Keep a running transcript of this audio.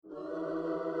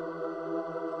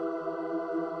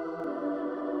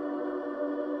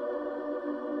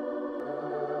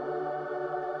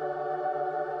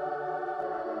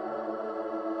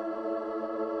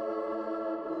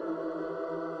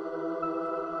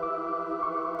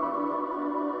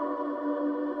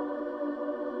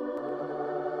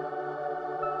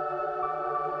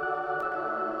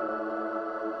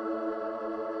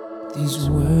These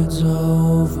words are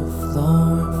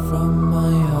overflowing from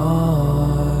my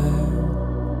heart,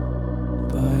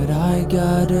 but I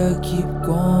gotta keep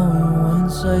going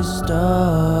once I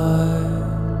start.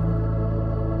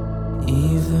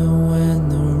 Even when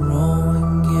the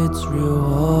rowing gets real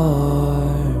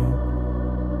hard,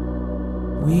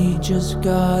 we just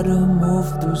gotta move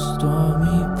through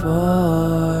stormy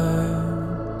parts.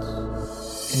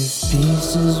 If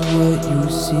peace is what you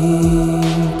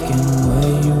seek and what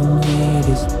you need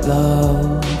is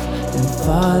love, then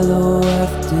follow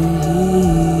after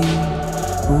He,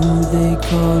 who they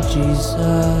call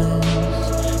Jesus,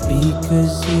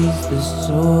 because He's the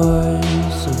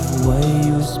source of what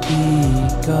you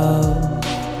speak of.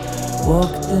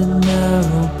 Walk the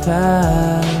narrow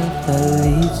path that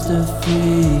leads to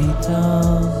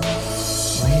freedom.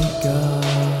 Wake up,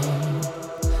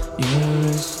 you're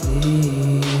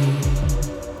asleep.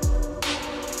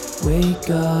 Wake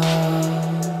up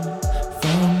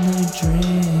from the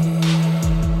dream.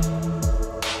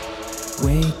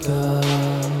 Wake up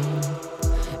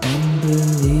and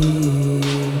believe.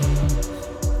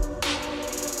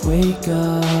 Wake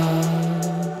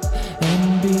up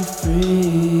and be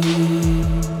free.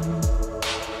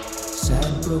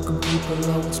 Sad, broken people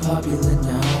are what's popular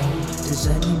now. Does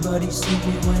anybody see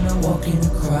me when I walk in a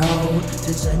crowd?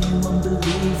 Does anyone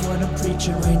believe what I'm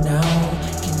preaching right now?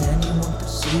 Can anyone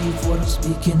perceive what I'm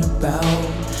speaking about?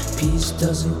 Peace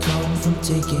doesn't come from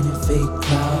taking in fake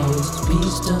clouds.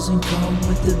 Peace doesn't come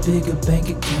with a bigger bank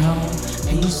account.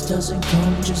 Peace doesn't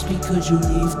come just because you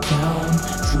leave town.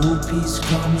 True peace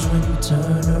comes when you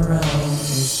turn around.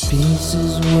 If peace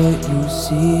is what you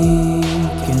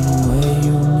seek and what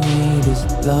you need is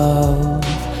love,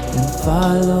 then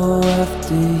follow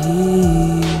after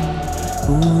He,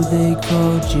 who they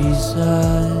call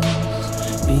Jesus,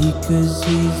 because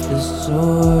He's the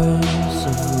source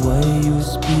of what you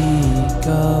speak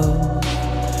of.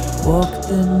 Walk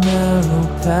the narrow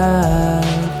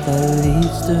path that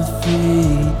leads to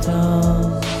freedom.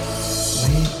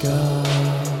 Wake up,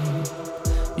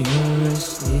 you're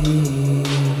asleep.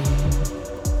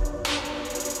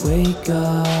 Wake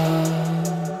up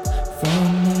from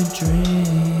the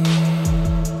dream.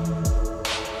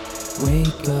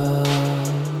 Wake up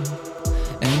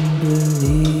and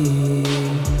believe.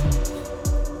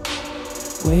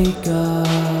 Wake up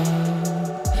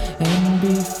and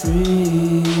be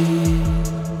free.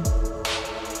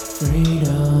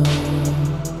 Freedom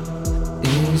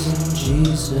is in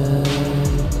Jesus.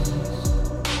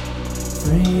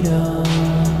 Freedom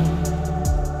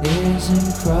is in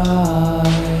Christ.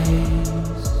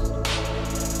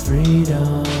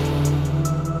 Freedom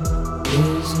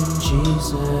is in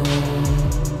Jesus.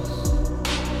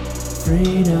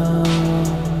 Freedom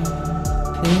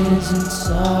is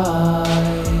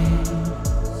inside.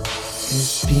 If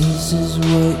peace is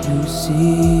what you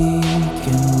seek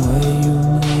and what you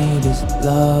need is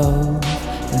love,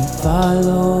 then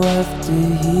follow after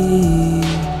He,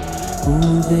 who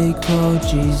they call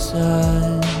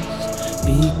Jesus,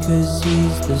 because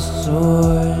He's the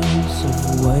source of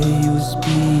what you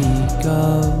speak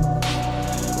of.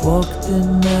 Walk the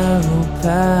narrow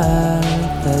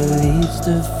path that leads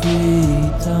to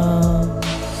freedom.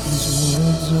 These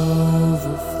words are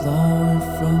overflowing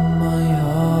from my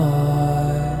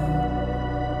heart,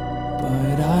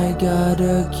 but I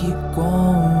gotta keep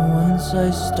going once I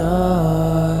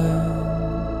start.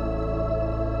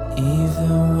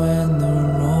 Even when the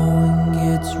rowing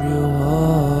gets real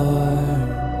hard,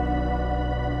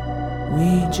 we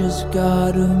just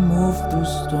gotta move through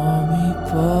stormy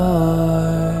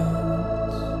parts.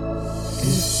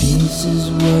 If peace is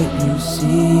what you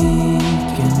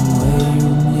seek and what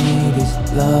you need is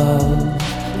love,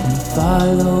 then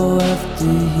follow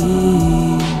after He,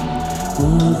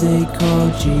 who they call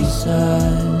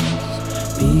Jesus,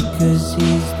 because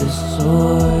He's the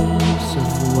source of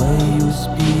what you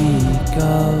speak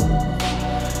of.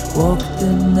 Walk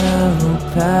the narrow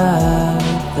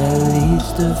path that leads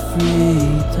to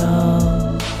freedom.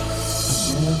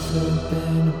 I've never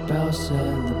been about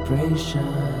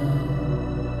celebration,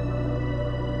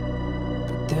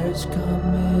 but there's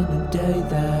coming a day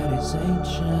that is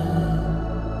ancient,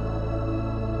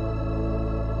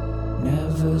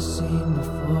 never seen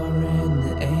before in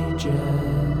the ages.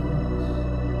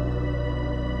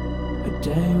 A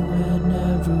day when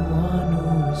everyone who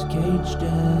is caged in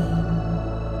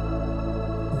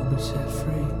will be set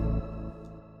free.